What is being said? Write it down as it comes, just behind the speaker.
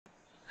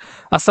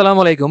আসসালামু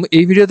আলাইকুম।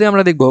 এই ভিডিওতে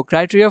আমরা দেখব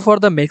criteria for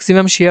the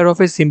maximum share of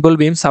a simple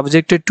beam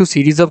subjected to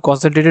series of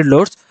concentrated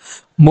loads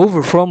move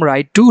from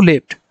right to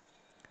left.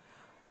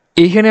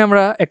 এইখানে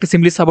আমরা একটা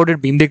সিম্পলি সাপোর্টেড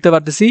বিম দেখতে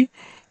পাচ্ছি।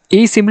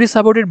 এই সিম্পলি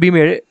সাপোর্টেড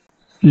বিমের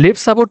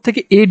লেফট সাপোর্ট থেকে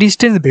এই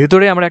ডিস্টেন্স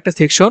ভেতরে আমরা একটা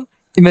সেকশন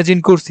ইমাজিন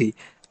করছি।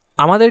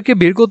 আমাদেরকে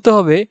বের করতে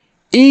হবে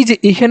এই যে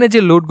এখানে যে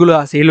লোডগুলো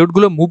আছে এই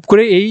লোডগুলো মুভ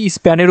করে এই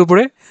স্প্যানের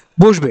উপরে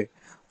বসবে।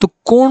 তো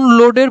কোন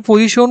লোডের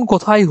পজিশন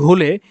কোথায়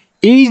হলে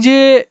এই যে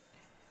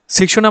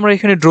সেকশন আমরা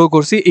এখানে ড্র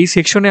করছি এই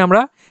সেকশনে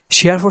আমরা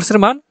শেয়ার ফোর্সের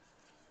মান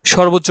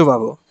সর্বোচ্চ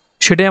পাবো,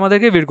 সেটাই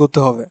আমাদেরকে বের করতে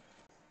হবে।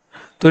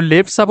 তো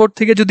লেফট সাপোর্ট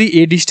থেকে যদি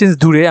এই ডিস্টেন্স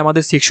দূরে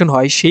আমাদের সেকশন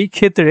হয় সেই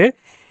ক্ষেত্রে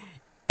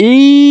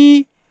এই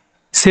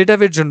সেট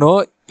আপের জন্য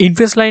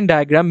ইনফেস লাইন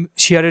ডায়াগ্রাম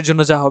শেয়ারের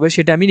জন্য যা হবে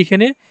সেটা আমি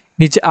এখানে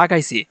নিচে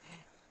আঁকাইছি।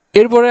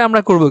 এরপরে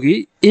আমরা করব কি,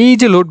 এই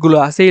যে লোডগুলো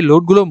আছে এই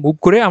লোডগুলো মুভ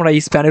করে আমরা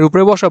এই স্প্যানের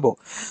উপরে বসাবো।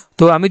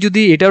 তো আমি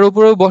যদি এটার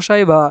উপরেও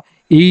বসাই বা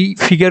এই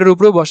ফিগারের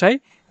উপরেও বসাই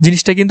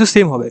জিনিসটা কিন্তু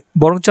সেম হবে,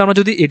 বরঞ্চ আমরা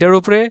যদি এটার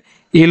উপরে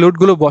এই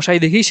লোডগুলো বসাই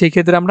দেখি সেই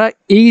ক্ষেত্রে আমরা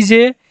এই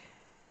যে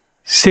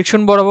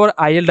সেকশন বরাবর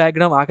আইএল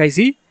ডায়াগ্রাম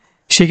আঁকাইছি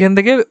সেখান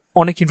থেকে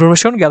অনেক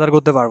ইনফরমেশন গ্যাদার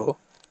করতে পারবো।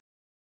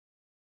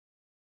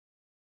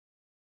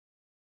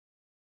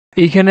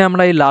 এইখানে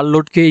আমরা এই লাল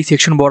লোডকে এই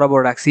সেকশন বরাবর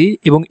রাখছি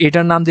এবং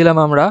এটার নাম দিলাম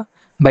আমরা,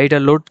 বা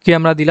এটার লোডকে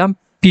আমরা দিলাম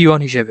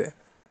P1 হিসেবে।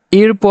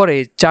 এরপরে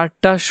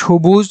চারটা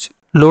সবুজ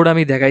লোড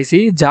আমি দেখাইছি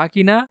যা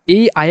কিনা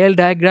এই আইএল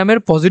ডায়াগ্রামের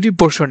পজিটিভ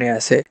পোর্শনে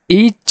আছে।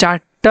 এই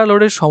চারটা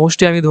লোডের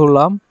সমষ্টি আমি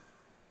ধরলাম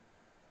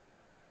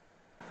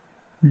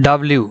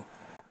W,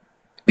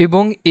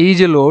 এবং এই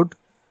যে লোড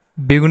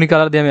বেগুনি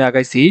কালার দিয়ে আমি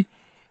আঁকাইছি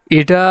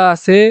এটা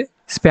আছে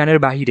স্প্যানের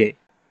বাহিরে।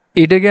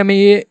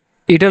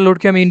 এটার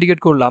লোডকে আমি ইন্ডিকেট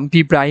করলাম P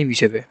প্রাইম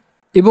হিসেবে।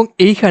 এবং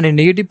এইখানে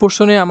নেগেটিভ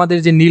পোর্শনে আমাদের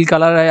যে নীল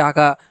কালারে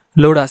আঁকা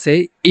লোড আছে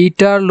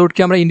এইটার লোডকে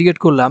আমরা ইন্ডিকেট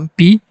করলাম P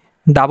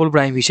ডাবল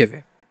প্রাইম হিসেবে।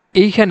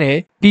 এইখানে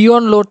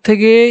P1 লোড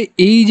থেকে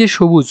এই যে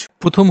সবুজ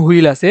প্রথম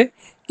হুইল আছে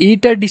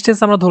এইটার ডিস্টেন্স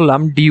আমরা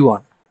ধরলাম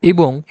D1,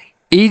 এবং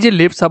এই যে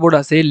লেফট সাপোর্ট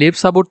আছে লেফট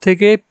সাপোর্ট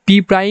থেকে P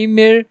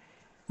প্রাইমের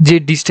যে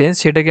ডিস্টেন্স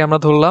সেটাকে আমরা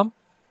ধরলাম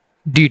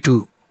D2।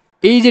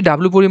 এই যে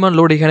W পরিমাণ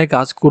লোড এখানে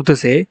কাজ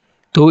করতেছে,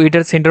 তো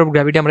এটার সেন্টার অফ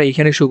গ্র্যাভিটি আমরা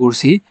এখানে শো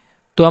করছি।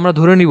 তো আমরা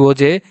ধরে নিব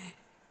যে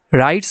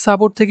রাইট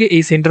সাপোর্ট থেকে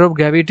এই সেন্টার অফ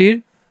গ্র্যাভিটির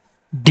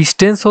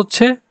ডিস্টেন্স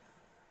হচ্ছে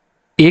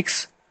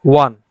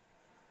x1,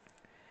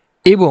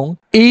 এবং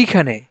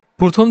এইখানে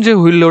প্রথম যে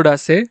হুইল লোড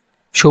আছে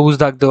সবুজ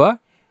দাগ দেওয়া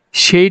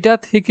সেইটা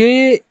থেকে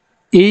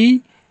এই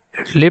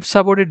লেফট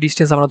সাপোর্টের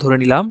ডিস্টেন্স আমরা ধরে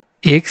নিলাম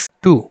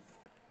x2।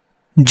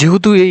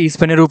 যেহেতু এই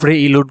স্প্যানের উপরে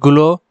এই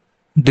লোডগুলো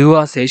দেওয়া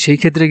আছে সেই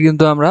ক্ষেত্রে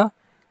কিন্তু আমরা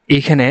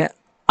এখানে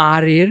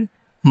আর এর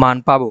মান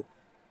পাবো।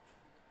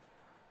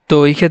 তো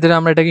এই ক্ষেত্রে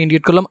আমরা এটাকে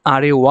ইন্ডিকেট করলাম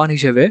RA1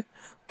 হিসেবে।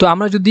 তো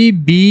আমরা যদি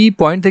বি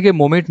পয়েন্ট থেকে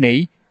মোমেন্ট নেই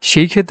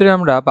সেই ক্ষেত্রে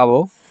আমরা পাবো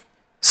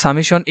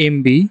summation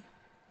MB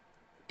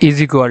is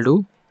equal to,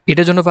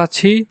 এটার জন্য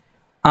পাচ্ছি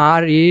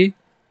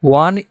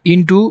RA1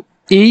 ইন্টু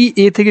এই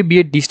এ থেকে বি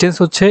এর ডিস্টেন্স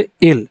হচ্ছে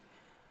L,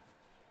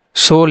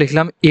 সো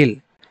লিখলাম L।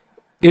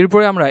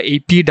 এরপরে আমরা এই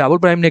P ডাবল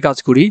প্রাইম নিয়ে কাজ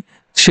করি,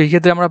 সেই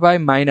ক্ষেত্রে আমরা পাই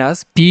minus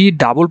P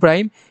double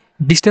prime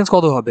distance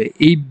কত হবে,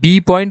 এই বি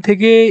পয়েন্ট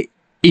থেকে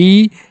এই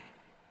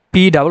P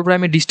ডাবল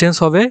প্রাইমের ডিস্টেন্স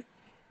হবে,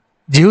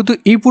 যেহেতু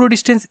এই পুরো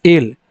ডিস্টেন্স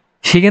L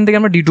সেখান থেকে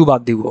আমরা D2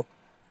 বাদ দিব,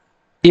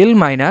 L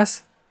মাইনাস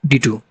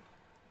D2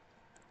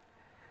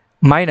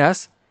 মাইনাস।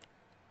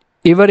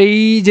 এবার এই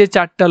যে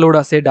চারটা লোড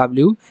আছে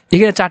W,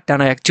 এখানে চারটা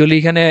না অ্যাকচুয়ালি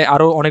এখানে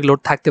আরও অনেক লোড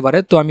থাকতে পারে,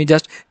 তো আমি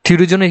জাস্ট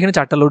থিওরির জন্য এখানে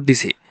চারটা লোড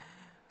দিছি।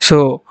 সো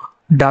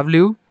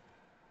W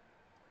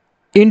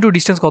ইন্টু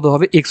ডিস্টেন্স কত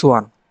হবে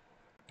x1।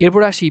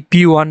 এরপর আসি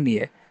P1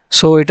 নিয়ে,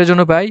 সো এটার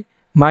জন্য পাই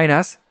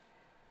মাইনাস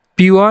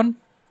P1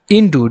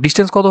 ইন্টু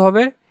ডিস্টেন্স কত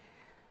হবে,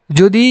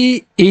 যদি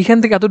এইখান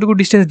থেকে এতটুকু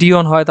ডিস্টেন্স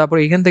D1 হয় তারপর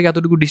এইখান থেকে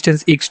এতটুকু ডিস্টেন্স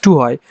x2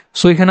 হয়,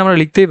 সো এখানে আমরা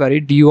লিখতেই পারি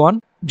D1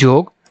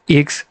 যোগ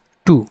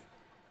x2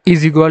 ইজ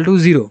ইকুয়াল টু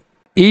 0।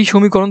 এই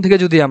সমীকরণ থেকে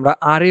যদি আমরা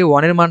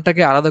RA1 এর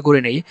মানটাকে আলাদা করে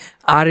নেই,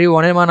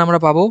 RA1 এর মান আমরা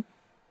পাবো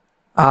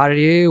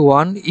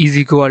RA1 is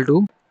equal to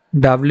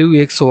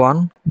WX1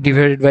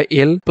 divided by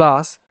L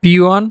plus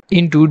P1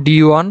 into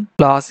D1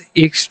 plus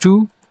X2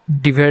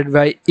 divided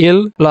by L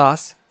plus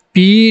P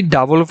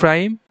double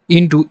prime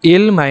into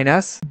L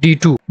minus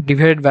D2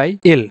 divided by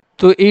L।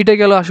 তো এইটা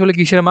গেল আসলে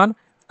কিসের মান,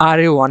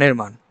 RA1 এর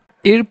মান।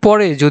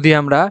 এরপরে যদি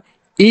আমরা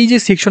এই যে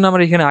সেকশন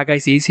আমরা এখানে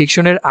আঁকাইছি এই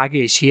সেকশনের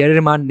আগে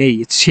শেয়ারের মান নেই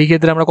সেই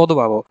ক্ষেত্রে আমরা কত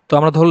পাবো, তো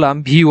আমরা ধরলাম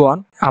V1,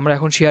 আমরা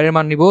এখন শেয়ারের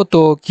মান নিব।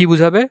 তো কি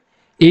বুঝাবে,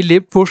 এই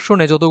লেফট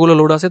পোর্শনে যতগুলো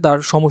লোড আছে তার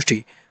সমষ্টি,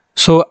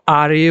 so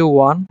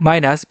RA1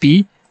 minus P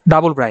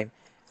double prime.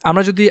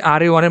 আমরা যদি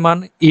RA1 এর মান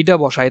এইটা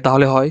বসাই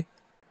তাহলে হয়,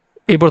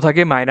 এরপর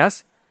থাকে মাইনাস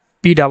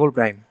P ডাবল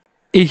প্রাইম।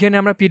 এইখানে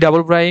আমরা P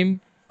ডাবল প্রাইম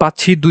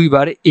পাচ্ছি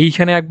দুইবার,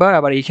 এইখানে একবার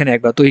আবার এইখানে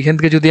একবার। তো এইখান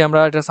থেকে যদি আমরা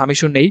এটা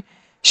সামেশন নেই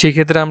সেই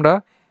ক্ষেত্রে আমরা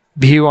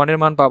V1 এর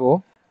মান পাবো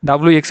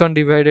WX1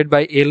 divided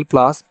by L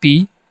plus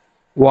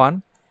P1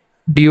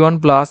 D1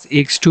 plus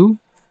X2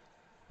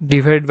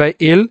 divided by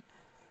L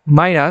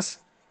minus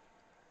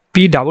P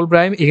double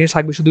prime, এখানে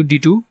থাকবে শুধু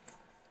D2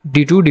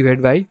 ডিভাইড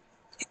বাই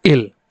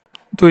L।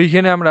 তো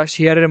এইখানে আমরা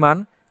শেয়ারের মান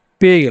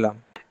পেয়ে গেলাম।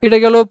 এটা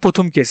গেল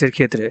প্রথম কেসের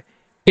ক্ষেত্রে।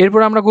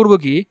 এরপর আমরা করব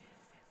কি,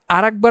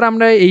 আরেকবার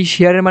আমরা এই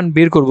শেয়ারের মান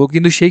বের করব,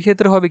 কিন্তু সেই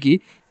ক্ষেত্রে হবে কি,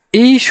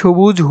 এই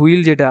সবুজ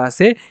হুইল যেটা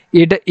আছে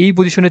এটা এই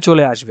পজিশনে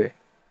চলে আসবে।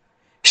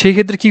 সেই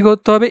ক্ষেত্রে কি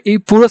করতে হবে, এই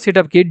পুরো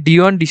সেটআপকে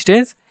D1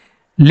 ডিস্টেন্স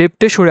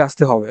লেফটে সরে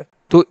আসতে হবে।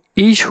 তো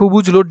এই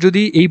সবুজ লোড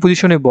যদি এই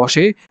পজিশনে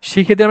বসে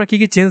সেই ক্ষেত্রে আমরা কি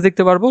কি চেঞ্জ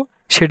দেখতে পারবো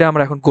সেটা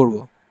আমরা এখন করব।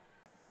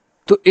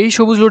 তো এই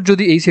সবুজ লোড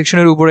যদি এই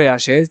সেকশনের উপরে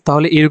আসে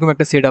তাহলে এরকম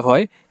একটা সেটআপ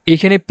হয়।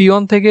 এখানে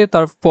P1 থেকে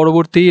তার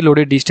পরবর্তী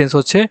লোডের ডিস্টেন্স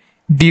হচ্ছে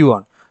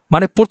D1,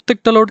 মানে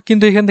প্রত্যেকটা লোড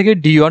কিন্তু এখান থেকে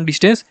D1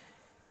 ডিস্টেন্স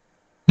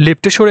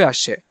লেফটে সরে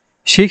আসছে।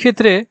 সেই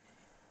ক্ষেত্রে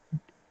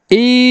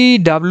এই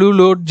ডাব্লিউ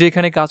লোড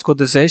যেখানে কাজ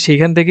করতেছে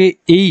সেখান থেকে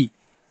এই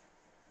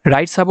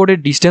রাইট সাপোর্টের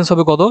ডিস্টেন্স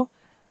হবে কত,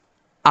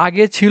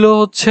 আগে ছিল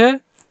হচ্ছে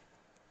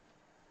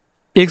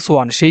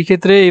x1, সেই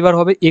ক্ষেত্রে এবার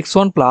হবে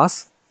x1 প্লাস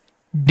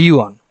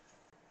D1।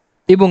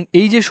 এবং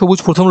এই যে সবুজ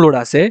প্রথম লোড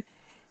আছে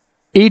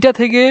এইটা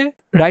থেকে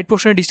রাইট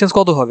পোর্শনের ডিস্টেন্স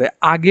কত হবে,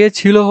 আগে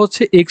ছিল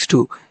হচ্ছে x2,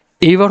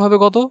 এইবার হবে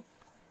কত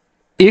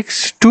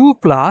x2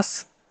 প্লাস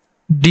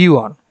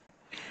D1।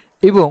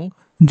 এবং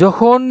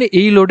যখন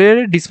এই লোডের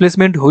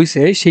ডিসপ্লেসমেন্ট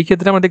হয়েছে সেই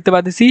ক্ষেত্রে আমরা দেখতে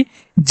পাচ্ছি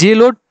যে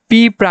লোড P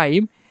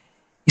প্রাইম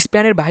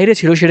স্প্যানের বাইরে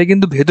ছিল সেটা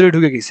কিন্তু ভেতরে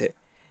ঢুকে গেছে।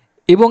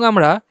 এবং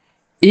আমরা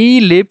এই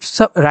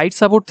রাইট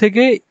সাপোর্ট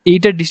থেকে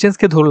এইটার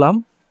ডিস্টেন্সকে ধরলাম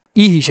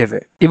ই হিসেবে।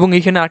 এবং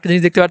এইখানে আরেকটা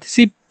জিনিস দেখতে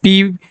পাচ্ছি, P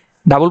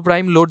ডাবল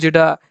প্রাইম লোড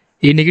যেটা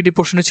এই নেগেটিভ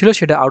পোর্শনে ছিল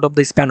সেটা আউট অফ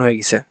দ্য স্প্যান হয়ে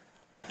গেছে।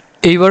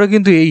 এইবারও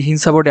কিন্তু এই হিঞ্জ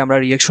সাপোর্টে আমরা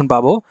রিয়াকশন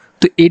পাবো।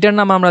 তো এটার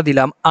নাম আমরা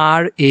দিলাম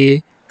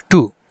RA2।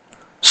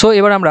 সো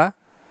এবার আমরা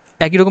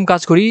একই রকম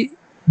কাজ করি,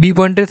 বি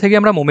পয়েন্টের থেকে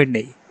আমরা মোমেন্ট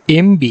নেই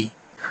MB।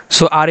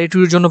 সো RA2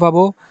 এর জন্য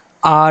পাবো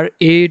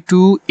RA2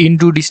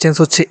 ইন্টু ডিস্টেন্স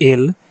হচ্ছে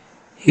L,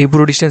 এই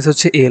পুরো ডিস্টেন্স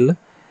হচ্ছে L।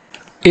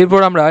 এরপর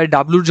আমরা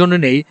ডাব্লুর জন্য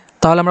নেই,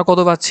 তাহলে আমরা কত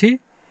পাচ্ছি,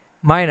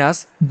 মাইনাস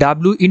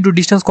ডাব্লু ইন্টু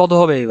ডিস্টেন্স কত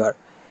হবে এবার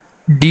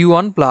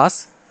D1 প্লাস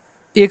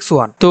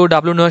x1। তো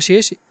ডাব্লু নেওয়া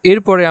শেষ,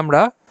 এরপরে আমরা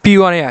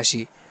P1 এ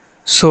আসি।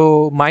 সো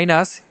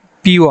মাইনাস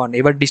P1,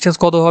 এবার ডিস্টেন্স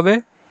কত হবে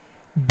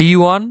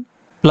D1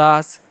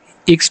 plus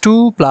x2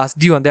 plus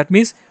D1, that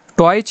means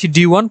টয়েচ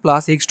D1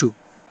 plus x2।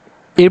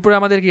 এরপরে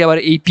আমাদেরকে আবার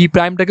এই P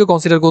প্রাইমটাকেও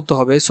কনসিডার করতে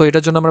হবে। সো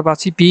এটার জন্য আমরা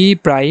পাচ্ছি P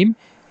prime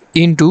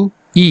into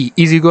E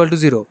is equal to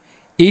 0।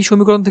 এই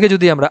সমীকরণ থেকে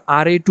যদি আমরা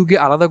RA2কে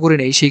আলাদা করে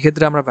নেই সেই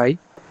ক্ষেত্রে আমরা পাই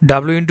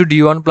W into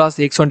D1 plus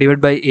x1 divide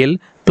by L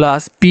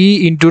plus P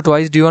into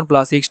toys D1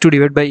 plus x2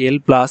 divide by L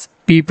plus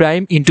P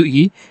prime into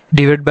E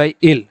divide by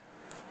L।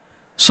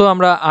 So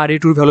আমরা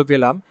RA2 ভ্যালু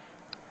পেলাম।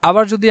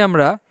 আবার যদি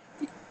আমরা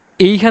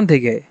এইখান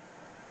থেকে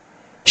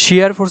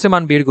শিয়ার ফোর্সের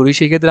মান বের করি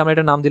সেই ক্ষেত্রে আমরা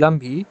এটা নাম দিলাম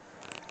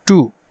V2।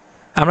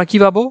 আমরা কি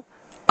পাবো,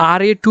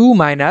 RA2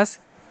 minus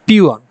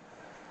P1,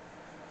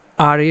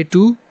 RA2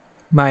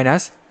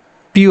 minus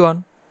P1।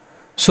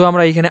 So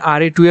আমরা এখানে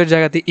RA2 এর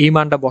জায়গাতে এই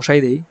মানটা বসাই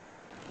দেই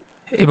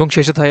এবং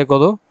শেষে থাকে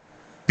কত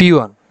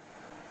P1।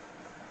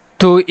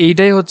 তো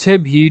এইটাই হচ্ছে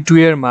V2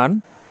 এর মান।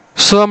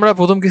 সো আমরা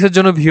প্রথম কেসের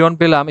জন্য V1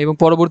 পেলাম এবং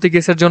পরবর্তী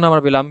কেসের জন্য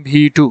আমরা পেলাম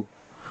V2।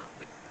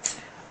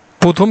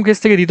 প্রথম কেস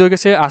থেকে দ্বিতীয়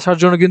কেসে আসার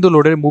জন্য কিন্তু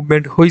লোডের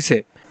মুভমেন্ট হয়েছে।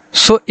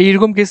 সো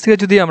এইরকম কেস থেকে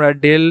যদি আমরা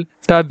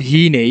ডেল্টা V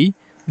নেই,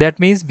 that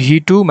means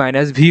V2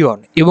 minus V1,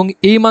 এবং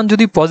এই মান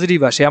যদি পজিটিভ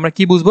আসে আমরা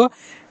কি বুঝবো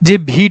যে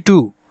V2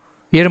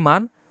 এর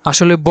মান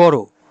আসলে বড়,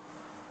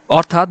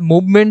 অর্থাৎ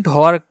মুভমেন্ট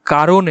হওয়ার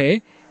কারণে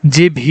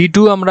যে V2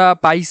 আমরা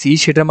পাইছি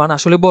সেটার মান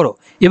আসলে বড়।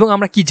 এবং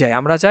আমরা কি চাই,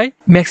 আমরা চাই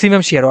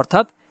ম্যাক্সিমাম শেয়ার,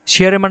 অর্থাৎ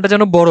শেয়ারের মানটা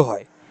যেন বড়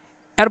হয়।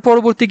 এর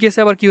পরবর্তী কেসে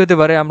আবার কি হতে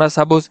পারে, আমরা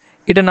সাপোজ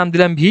এটার নাম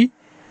দিলাম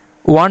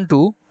V12,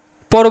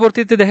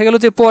 পরবর্তীতে দেখা গেল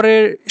যে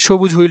পরের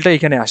সবুজ হুইলটা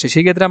এখানে আসে,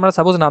 সেই ক্ষেত্রে আমরা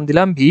সাপোজ নাম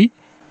দিলাম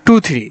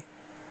V23।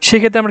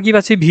 সেক্ষেত্রে আমরা কি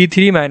পাচ্ছি V3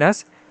 মাইনাস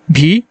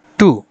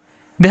V2।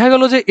 দেখা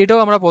গেল যে এটাও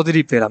আমরা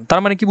পজিটিভ পেলাম, তার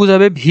মানে কি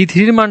বোঝাবে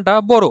V3-র মানটা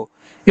বড়।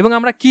 এবং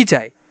আমরা কি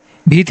চাই,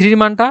 V3-র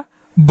মানটা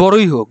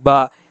বড়ই হোক বা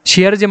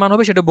শেয়ারের যে মান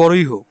হবে সেটা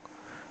বড়ই হোক।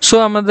 সো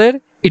আমাদের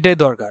এটাই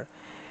দরকার।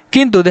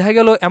 কিন্তু দেখা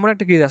গেল এমন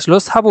একটা কেস আসলো,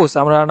 সাপোজ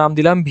আমরা নাম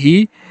দিলাম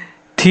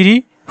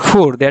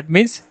V34, that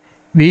means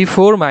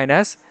V4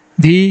 minus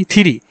V3,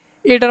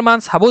 এটার মান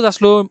সাপোজ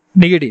আসলো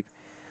নেগেটিভ,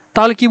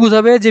 তাহলে কি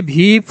বোঝাবে যে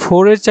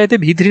V4 এর চাইতে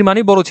V3-র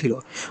মানই বড় ছিল,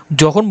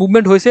 যখন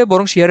মুভমেন্ট হয়েছে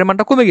বরং শেয়ারের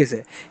মানটা কমে গেছে।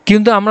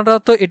 কিন্তু আমরা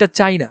তো এটা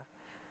চাই না,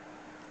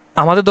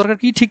 আমাদের দরকার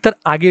কি ঠিক তার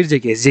আগের যে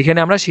কেস যেখানে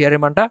আমরা শেয়ারের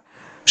মানটা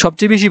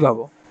সবচেয়ে বেশি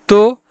পাবো। তো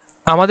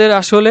আমাদের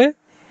আসলে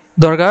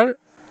দরকার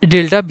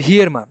ডেল্টা ভি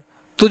এর মান।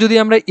 তো যদি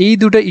আমরা এই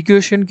দুটো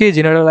ইকুয়েশনকে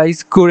জেনারেলাইজ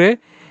করে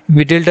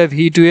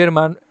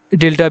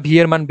ডেল্টা ভি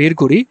এর মান বের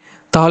করি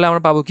তাহলে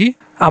আমরা পাবো কি,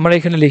 আমরা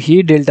এখানে লিখি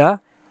delta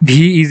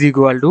V is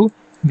equal to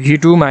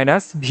V2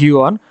 minus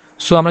V1।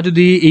 So আমরা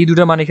যদি এই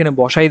দুটো মান এখানে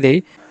বসাই দেই,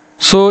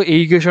 সো এই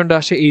ইকুয়েশনটা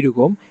আসে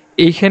এইরকম।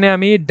 এইখানে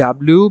আমি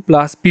W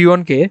প্লাস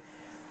P1কে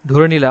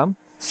ধরে নিলাম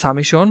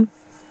সামেশন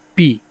P।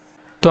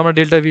 তো আমরা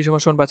ডেল্টা ভি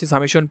সমান পাচ্ছি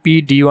summation P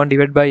D1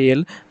 divide by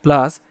L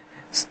plus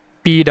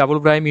P double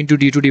prime into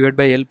D2 divide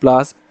by L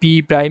plus P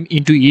prime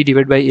into E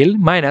divide by L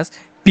minus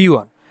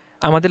P1।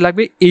 আমাদের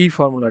লাগবে এই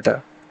ফর্মুলাটা।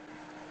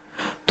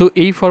 তো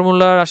এই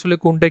ফর্মুলার আসলে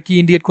কোনটা কি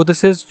ইন্ডিকেট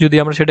করতেছে যদি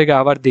আমরা সেটাকে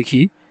আবার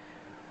দেখি,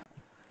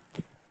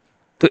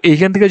 তো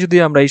এইখান থেকে যদি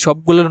আমরা এই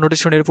সবগুলোর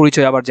নোটেশনের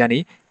পরিচয় আবার জানি,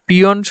 P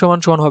P1 সমান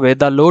সমান হবে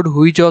the load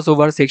which was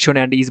over section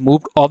and is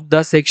moved of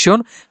the section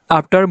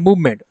after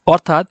movement.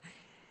 অর্থাৎ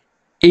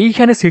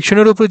এইখানে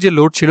সেকশনের উপর যে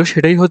লোড ছিল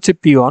সেটাই হচ্ছে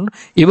P1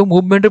 এবং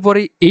মুভমেন্টের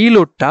পরে এই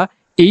লোডটা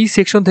এই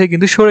সেকশন থেকে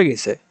কিন্তু সরে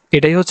গেছে,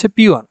 এটাই হচ্ছে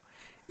P1।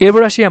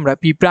 এরপর আসি আমরা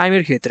P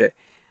প্রাইমের ক্ষেত্রে,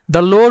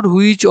 the load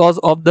which was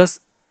of the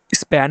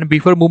span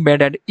before movement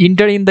and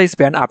inter in the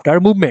span after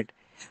movement.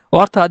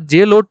 অর্থাৎ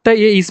যে লোডটা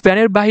এই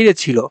স্প্যানের বাইরে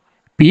ছিল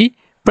P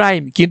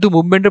প্রাইম, কিন্তু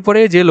মুভমেন্টের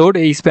পরে যে লোড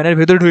এই স্প্যানের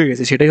ভেতরে ঢুকে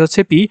গেছে সেটাই হচ্ছে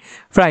P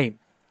প্রাইম।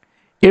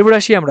 এরপর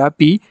আসি আমরা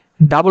P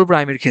ডাবল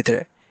প্রাইমের ক্ষেত্রে,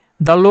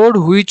 the load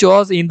which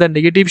was in the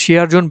negative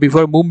share zone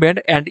before movement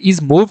and is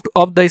moved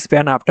of the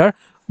span after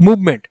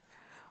movement.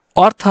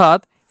 অর্থাৎ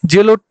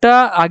যে লোডটা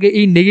আগে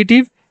এই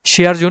নেগেটিভ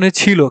শেয়ার জোনে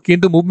ছিল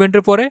কিন্তু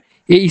মুভমেন্টের পরে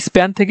এই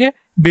স্প্যান থেকে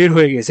বের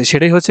হয়ে গেছে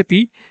সেটাই হচ্ছে P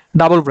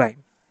ডাবল প্রাইম।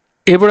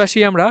 এরপর আসি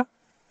আমরা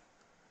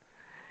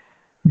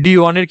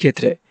D1 এর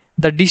ক্ষেত্রে,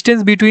 the distance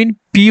between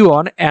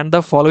P1 and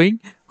the following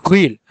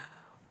wheel.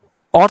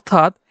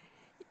 অর্থাৎ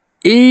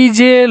এই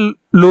যে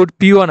লোড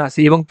P1 আছে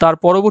এবং তার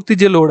পরবর্তী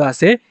যে লোড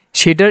আছে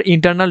সেটার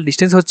ইন্টারনাল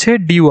ডিস্টেন্স হচ্ছে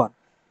D1।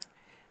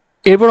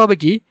 এরপর হবে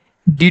কি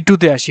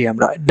D2তে আসি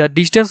আমরা, the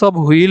distance of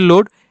wheel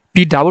load P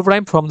double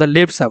prime from the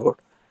left support.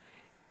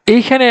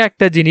 এইখানে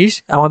একটা জিনিস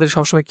আমাদের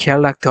সবসময় খেয়াল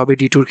রাখতে হবে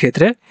D2র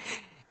ক্ষেত্রে,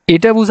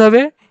 এটা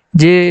বুঝাবে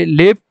যে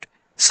লেফট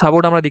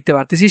সাপোর্ট আমরা দেখতে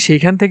পারতেছি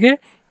সেইখান থেকে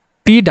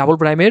P ডাবল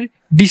প্রাইমের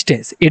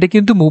ডিস্টেন্স, এটা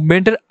কিন্তু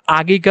মুভমেন্টের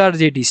আগেকার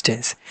যে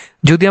ডিস্টেন্স।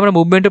 যদি আমরা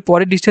মুভমেন্টের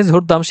পরে ডিস্টেন্স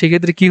ধরতাম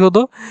সেক্ষেত্রে কি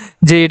হতো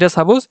যে এটা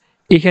সাপোজ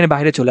এখানে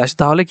বাইরে চলে আসে,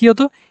 তাহলে কি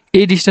হতো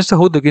এই ডিস্টেন্সটা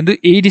হতো, কিন্তু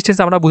এই ডিস্টেন্স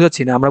আমরা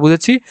বুঝাচ্ছি না, আমরা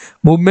বুঝাচ্ছি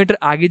মুভমেন্টের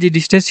আগে যে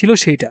ডিস্টেন্স ছিল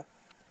সেইটা।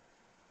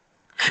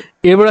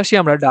 এবার আসি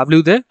আমরা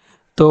ডাব্লিউতে,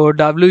 তো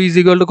ডাব্লিউ ইজ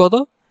ইকুয়াল টু কত,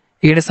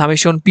 এখানে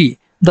summation P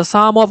the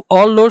some of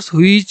all loads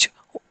which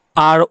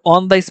are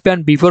on the span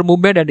before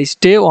movement and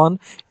stay on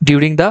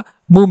during the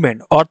movement.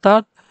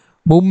 অর্থাৎ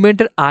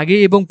মুভমেন্টের আগে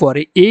এবং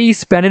পরে এই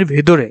স্প্যানের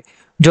ভেতরে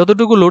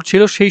যতটুকু লোড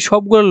ছিল সেই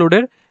সবগুলো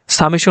লোডের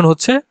সামেশন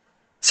হচ্ছে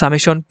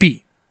সামেশন P।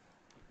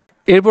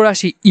 এরপর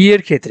আসি ই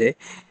এর ক্ষেত্রে,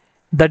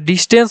 the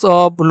distance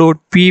of load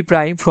P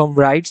prime from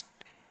right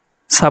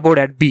support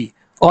at B।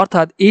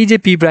 অর্থাৎ এই যে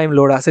P প্রাইম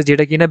লোড আছে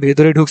যেটা কিনা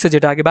ভেতরে ঢুকছে,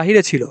 যেটা আগে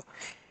বাহিরে ছিল,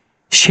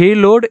 সেই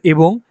লোড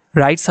এবং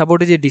রাইট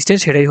সাপোর্টের যে ডিস্টেন্স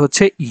সেটাই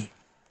হচ্ছে E।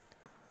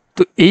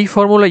 তো এই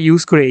ফর্মুলা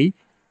ইউজ করেই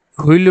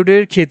হুইল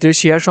লোডের ক্ষেত্রে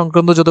শেয়ার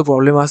সংক্রান্ত যত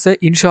প্রবলেম আছে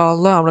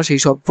ইনশাআল্লাহ আমরা সেই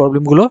সব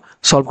প্রবলেমগুলো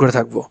সলভ করে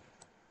থাকবো।